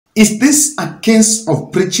Is this a case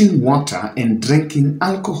of preaching water and drinking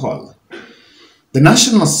alcohol? The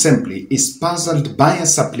National Assembly is puzzled by a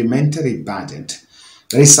supplementary budget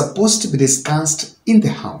that is supposed to be discussed in the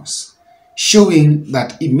House, showing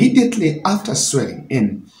that immediately after swearing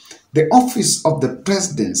in, the office of the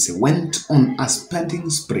presidency went on a spending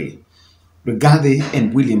spree. Rigathi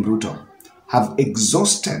and William Ruto have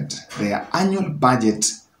exhausted their annual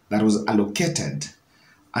budget that was allocated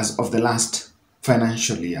as of the last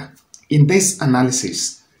financial year. In this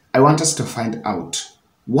analysis, I want us to find out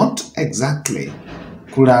what exactly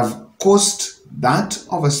could have caused that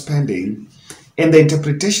overspending and the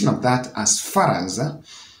interpretation of that as far as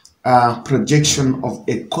projection of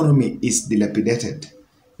economy is dilapidated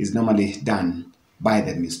is normally done by the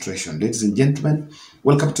administration. Ladies and gentlemen,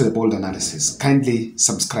 welcome to the Bold Analysis. Kindly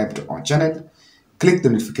subscribe to our channel, click the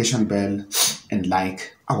notification bell and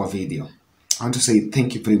like our video. I want to say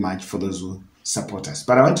thank you very much for those who support us,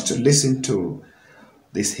 but I want you to listen to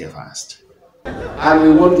this here first. And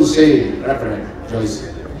we want to say, Reverend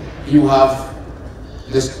Joyce, you have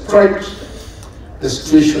described the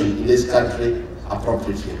situation in this country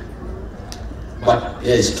appropriately. But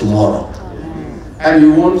there is tomorrow. And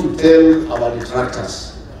we want to tell our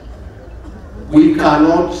detractors, we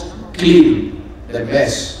cannot clean the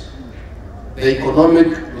mess, the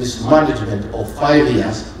economic mismanagement of 5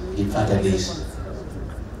 years in 30 days.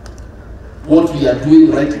 What we are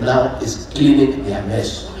doing right now is cleaning their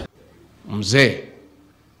mess. Mzee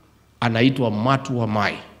anaitwa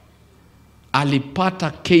Mtaani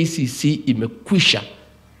alipata KCC imekwisha,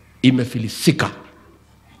 imefilisika,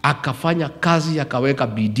 akafanya kazi, akaweka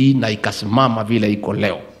bidii na ikasimama vile iko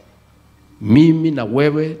leo. Mimi na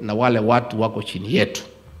wewe na wale watu wako chini yetu,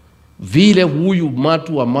 vile huyu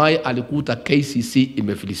Mtaani alikuta KCC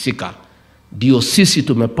imefilisika, ndio sisi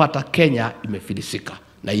tumepata Kenya imefilisika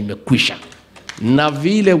na imekwisha. Na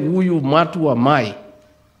vile huyu Mtaani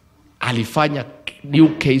alifanya new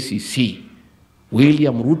KCC,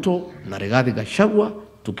 William Ruto na Rigathi Gachagua,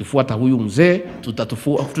 tukifuata huyu mzee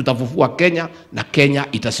tutafufua Kenya na Kenya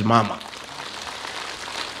itasimama.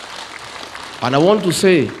 And I want to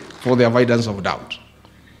say, for the avoidance of doubt,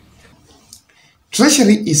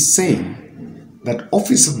 Treasury is saying that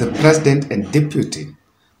Office of the President and Deputy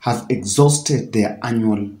have exhausted their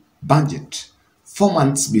annual budget 4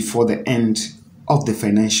 months before the end of the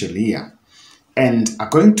financial year. And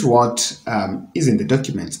according to what is in the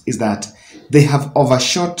documents, is that they have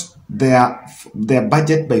overshot their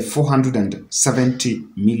budget by 470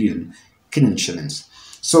 million Kenyan shillings.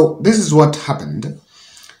 So this is what happened.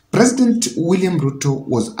 President William Ruto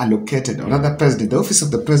was allocated, or rather the Office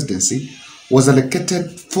of the Presidency was allocated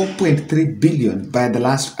 4.3 billion by the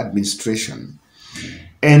last administration.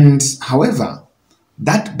 And however,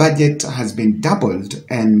 that budget has been doubled,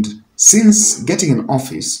 and since getting in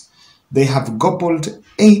office, they have gobbled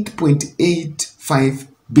 8.85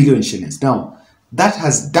 billion shillings. Now, that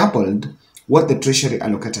has doubled what the Treasury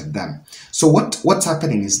allocated them. So what's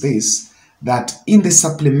happening is this, that in the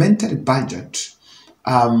supplementary budget,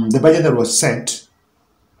 the budget that was set,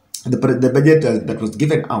 the budget that was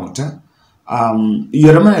given out,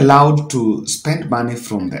 you're not allowed to spend money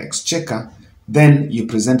from the exchequer. Then you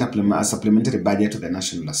present a supplementary budget to the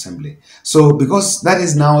National Assembly. So because that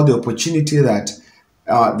is now the opportunity that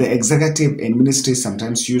the executive and ministry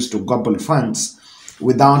sometimes use to gobble funds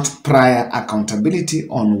without prior accountability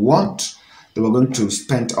on what they were going to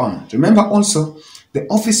spend on. Remember also, the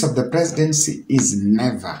Office of the Presidency is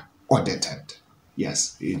never audited.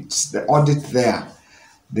 Yes, it's the audit there.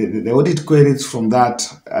 The audit queries from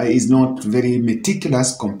that is not very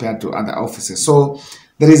meticulous compared to other offices. So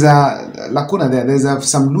there is a lacuna there. There is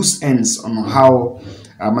some loose ends on how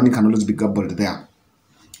money can always be gobbled there.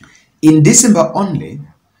 In December only,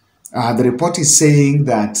 the report is saying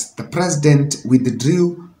that the president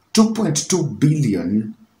withdrew 2.2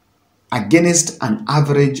 billion against an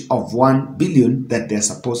average of 1 billion that they're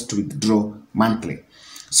supposed to withdraw monthly.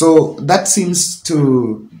 So that seems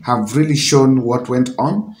to have really shown what went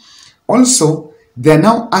on. Also, they're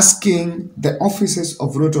now asking, the offices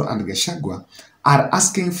of Ruto and Gachagua are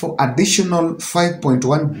asking for additional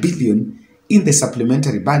 5.1 billion in the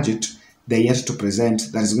supplementary budget they're yet to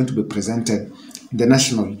present, that is going to be presented in the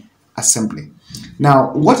National Assembly.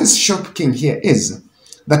 Now, what is shocking here is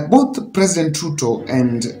that both President Ruto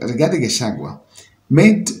and Rigathi Gachagua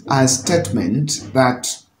made a statement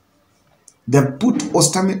that they've put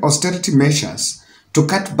austerity measures to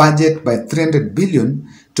cut budget by 300 billion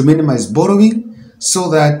to minimize borrowing, so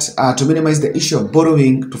that to minimize the issue of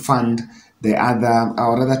borrowing to fund the other,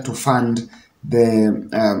 or rather to fund the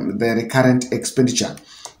recurrent expenditure.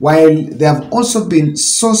 While they have also been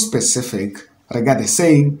so specific Ruto-Rigathi,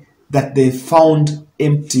 saying that they found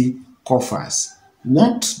empty coffers.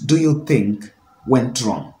 What do you think went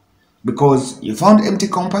wrong? Because you found empty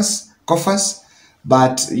coffers,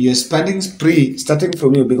 but your spending spree starting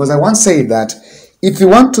from you. Because I once said that if you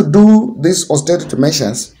want to do these austerity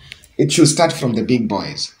measures, it should start from the big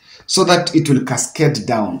boys so that it will cascade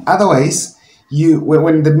down. Otherwise,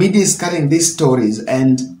 when the media is carrying these stories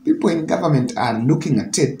and people in government are looking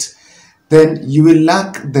at it, then you will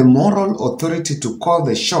lack the moral authority to call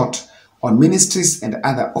the shot on ministries and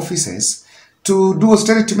other offices to do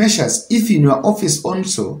austerity measures. If in your office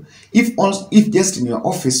also, if just in your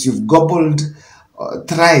office you've gobbled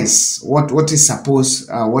thrice what is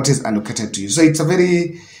allocated to you. So it's a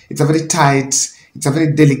very tight, it's a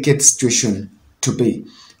very delicate situation to be.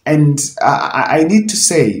 And I need to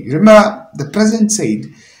say, remember, the president said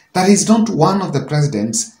that he's not one of the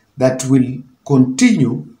presidents that will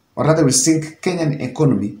continue, or rather will sink Kenyan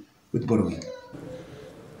economy with borrowing.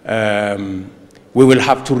 We will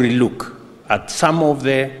have to relook at some of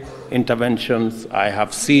the interventions. I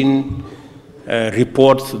have seen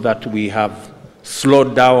reports that we have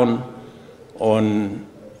slowed down on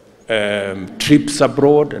trips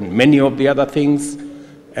abroad and many of the other things,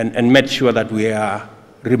 and made sure that we are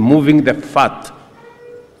removing the fat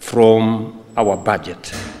from our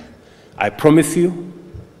budget. I promise you,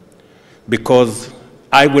 because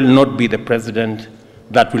I will not be the president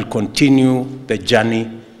that will continue the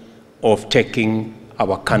journey of taking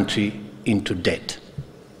our country into debt.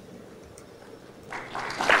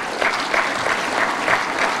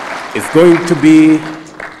 It's going to be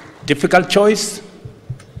a difficult choice,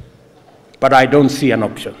 but I don't see an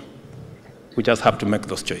option. We just have to make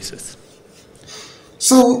those choices.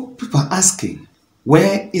 So people are asking,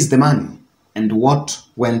 where is the money and what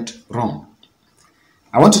went wrong?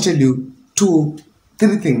 I want to tell you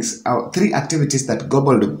three activities that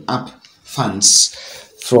gobbled up funds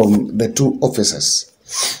from the two officers.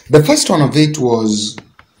 The first one of it was,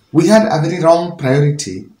 we had a very wrong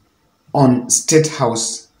priority on State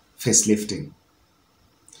House facelifting.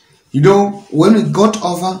 You know, when we got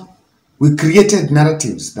over, we created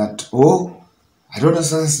narratives that, I don't know,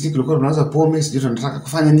 sasa sijui kulikuwa tunaweza pombe, sijui tunataka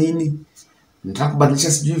kufanya nini, tunataka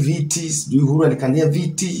kubadilisha sijui viti, sijui Uhuru alikalia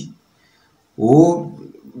viti,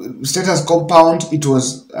 status compound, it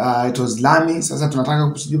was lami, sasa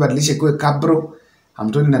tunataka sijui badilisha kuwe kabro,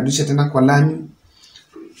 hamtoni nadusha tena kwa lami.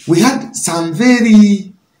 We had some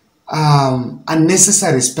very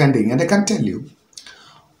unnecessary spending, and I can tell you,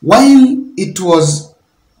 while it was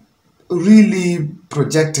really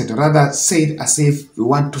projected, or rather said as if we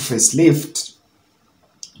want to facelift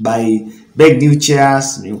by buying new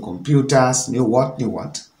chairs, new computers, new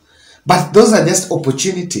what. But those are just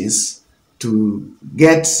opportunities to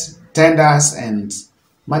get tenders, and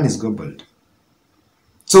money is gobbled.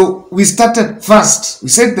 So we started first. We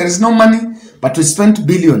said there is no money, but we spent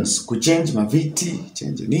billions to change maviti,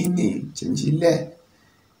 change nini, change ile.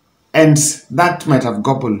 And that might have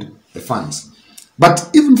gobbled the funds. But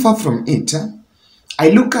even far from it, I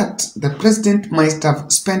look at the president might have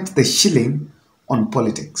spent the shilling on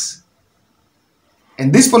politics.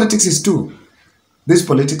 And this politics is too. These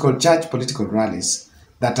church political rallies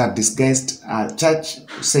that are disguised church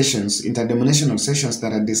sessions, interdenominational sessions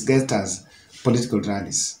that are disguised as political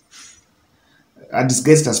rallies. Are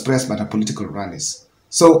disguised as press but are political rallies.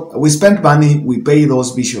 So we spend money, we pay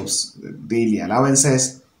those bishops daily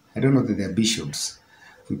allowances. I don't know that they're bishops.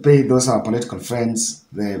 We pay those our political friends,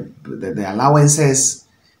 the allowances.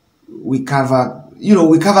 We cover,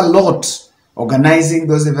 we cover a lot organizing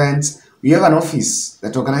those events. We have an office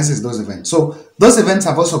that organizes those events. So those events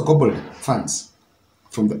have also gobbled funds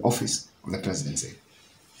from the office of the presidency.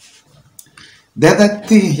 The other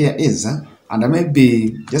thing here is, and I may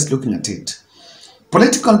be just looking at it,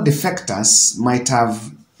 political defectors might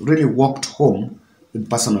have really walked home with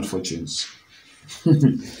personal fortunes.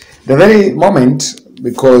 The very moment,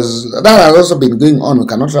 because that has also been going on, we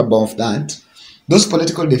cannot rub off that, those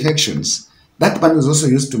political defections, that money was also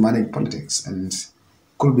used to manage politics and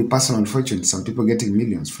could be personal fortunes, some people getting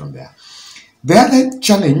millions from there. The other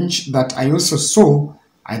challenge that I also saw,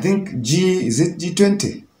 I think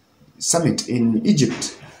G20 summit in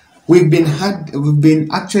Egypt, we've been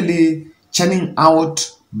actually churning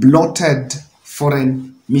out bloated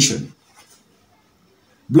foreign missions.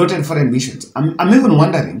 I'm even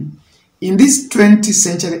wondering, in this 20th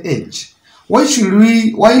century age, why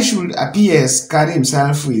should a PS carry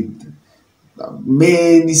himself with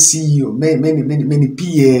many CEO, many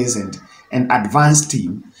PAs and advanced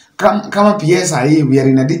team? Kama PS we are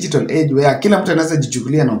in a digital age where kila mtu anaweza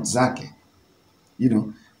jichukulia notes zake.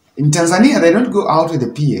 In Tanzania they don't go out with the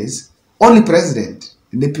PAs, only president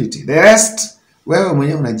and deputy. The rest wewe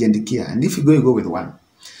mwenyewe unajiandikia, and if you go, you go with one.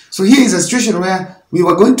 So here is a situation where we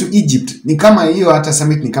were going to Egypt, ni kama hiyo hata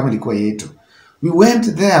summit ni kama ilikuwa yetu. We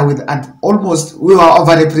went there with we were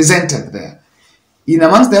overrepresented there. In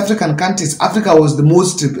amongst the African countries,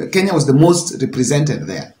 Kenya was the most represented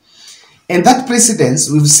there. And that precedence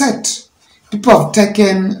we've set, people have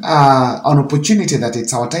taken an opportunity that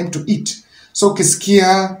it's our time to eat. So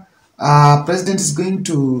Kiskia, president is going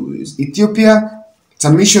to Ethiopia. It's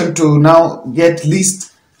a mission to now get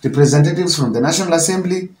least representatives from the National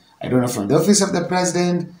Assembly, I don't know, from the office of the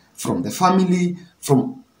president, from the family,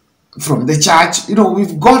 from the church. You know,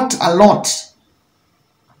 we've got a lot.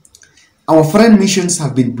 Our foreign missions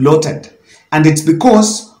have been bloated, and it's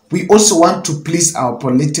because we also want to please our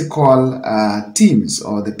political teams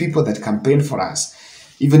or the people that campaign for us.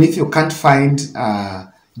 Even if you can't find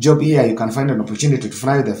a job here, you can find an opportunity to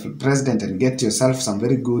fly with the president and get yourself some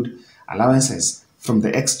very good allowances from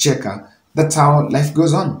the exchequer. That's how life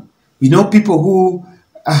goes on. We know people who,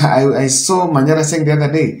 I saw Manyara saying the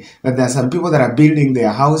other day, that there are some people that are building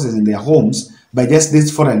their houses and their homes by just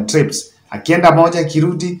these foreign trips. Akienda moja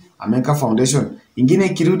kirudi, ameka foundation. Ingine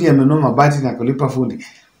kirudi amenunua mabati na kulipa fundi.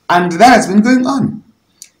 And that has been going on.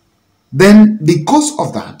 Then because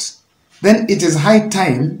of that, then it is high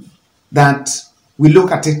time that we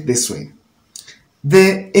look at it this way.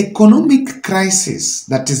 The economic crisis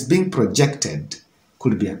that is being projected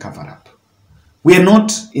could be a cover-up. We are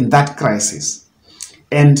not in that crisis.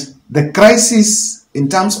 And the crisis in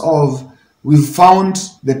terms of we've found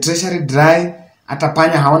the treasury dry,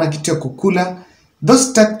 atapanya hawana kitu ya kukula, those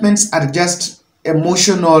statements are just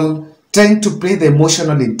emotional, trying to play the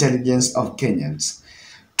emotional intelligence of Kenyans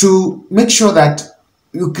to make sure that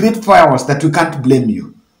you create fireworks that we can't blame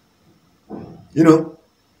you. You know,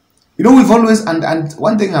 we've always, and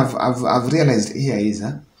one thing I've realized here is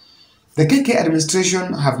the KK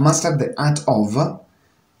administration have mastered the art of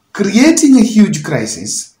creating a huge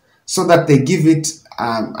crisis so that they give it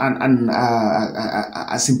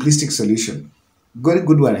a simplistic solution. Very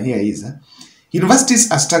good one here is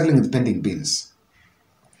universities are struggling with pending bills.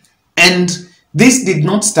 And this did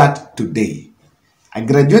not start today. I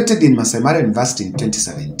graduated in Masai Mara University in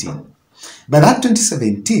 2017. By that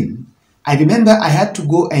 2017, I remember I had to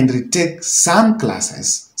go and retake some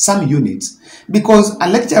classes, some units, because a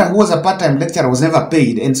lecturer who was a part-time lecturer was never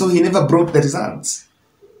paid, and so he never brought the results.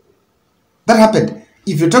 That happened.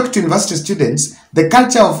 If you talk to university students, the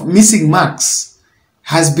culture of missing marks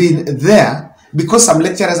has been there because some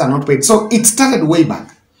lecturers are not paid. So it started way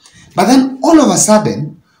back. But then all of a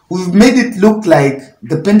sudden, we've made it look like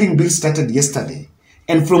the pending bill started yesterday.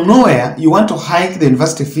 And from nowhere, you want to hike the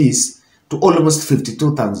university fees to almost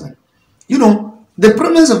 52,000. You know, the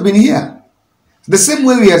problems have been here. The same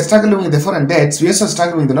way we are struggling with the foreign debts, we also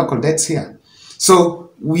struggling with the local debts here.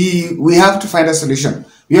 So we have to find a solution.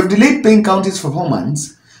 We have delayed paying counties for 4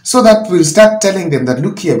 months so that we'll start telling them that,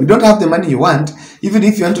 look here, we don't have the money you want. Even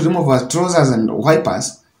if you want to remove our trousers and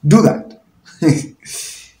wipers, do that.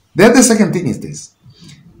 Then the second thing is this.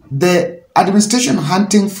 The administration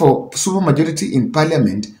hunting for supermajority in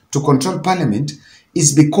parliament to control parliament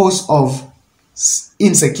is because of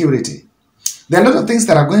insecurity. There are a lot of things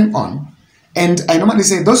that are going on, and I normally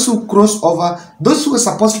say those who cross over, those who are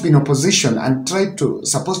supposed to be in opposition and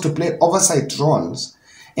supposed to play oversight roles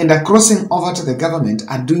and are crossing over to the government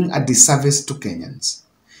are doing a disservice to Kenyans.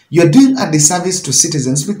 You're doing a disservice to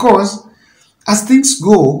citizens because as things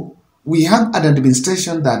go, we have an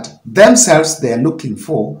administration that themselves they are looking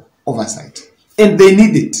for oversight and they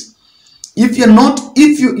need it. If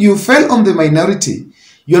you fell on the minority,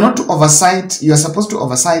 you're not to oversight, you're supposed to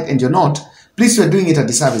oversight and you're not, please you're doing it a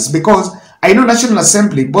disservice, because I know National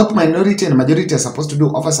Assembly, both minority and majority are supposed to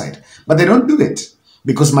do oversight, but they don't do it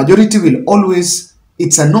because majority will always,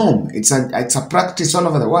 it's a norm, it's a practice all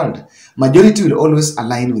over the world. Majority will always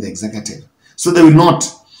align with the executive. So they will not.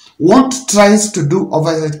 What tries to do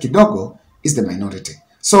oversight kidogo is the minority.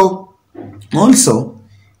 So also,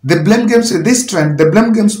 the blame games with this trend, the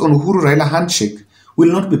blame games on Uhuru Raila handshake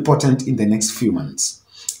will not be potent in the next few months.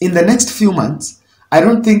 In the next few months, I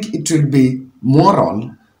don't think it will be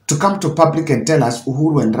moral to come to public and tell us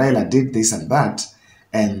Uhuru and Raila did this and that,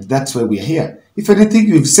 and that's why we are here. If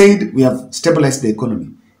anything, we've said we have stabilized the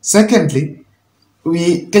economy. Secondly,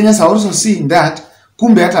 Kenyans are also seeing that,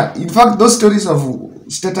 in fact, those stories of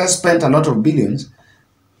status spent a lot of billions,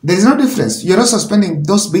 there is no difference. You're also spending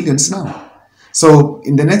those billions now. So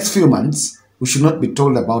in the next few months, we should not be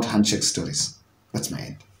told about handshake stories. That's my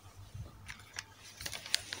end.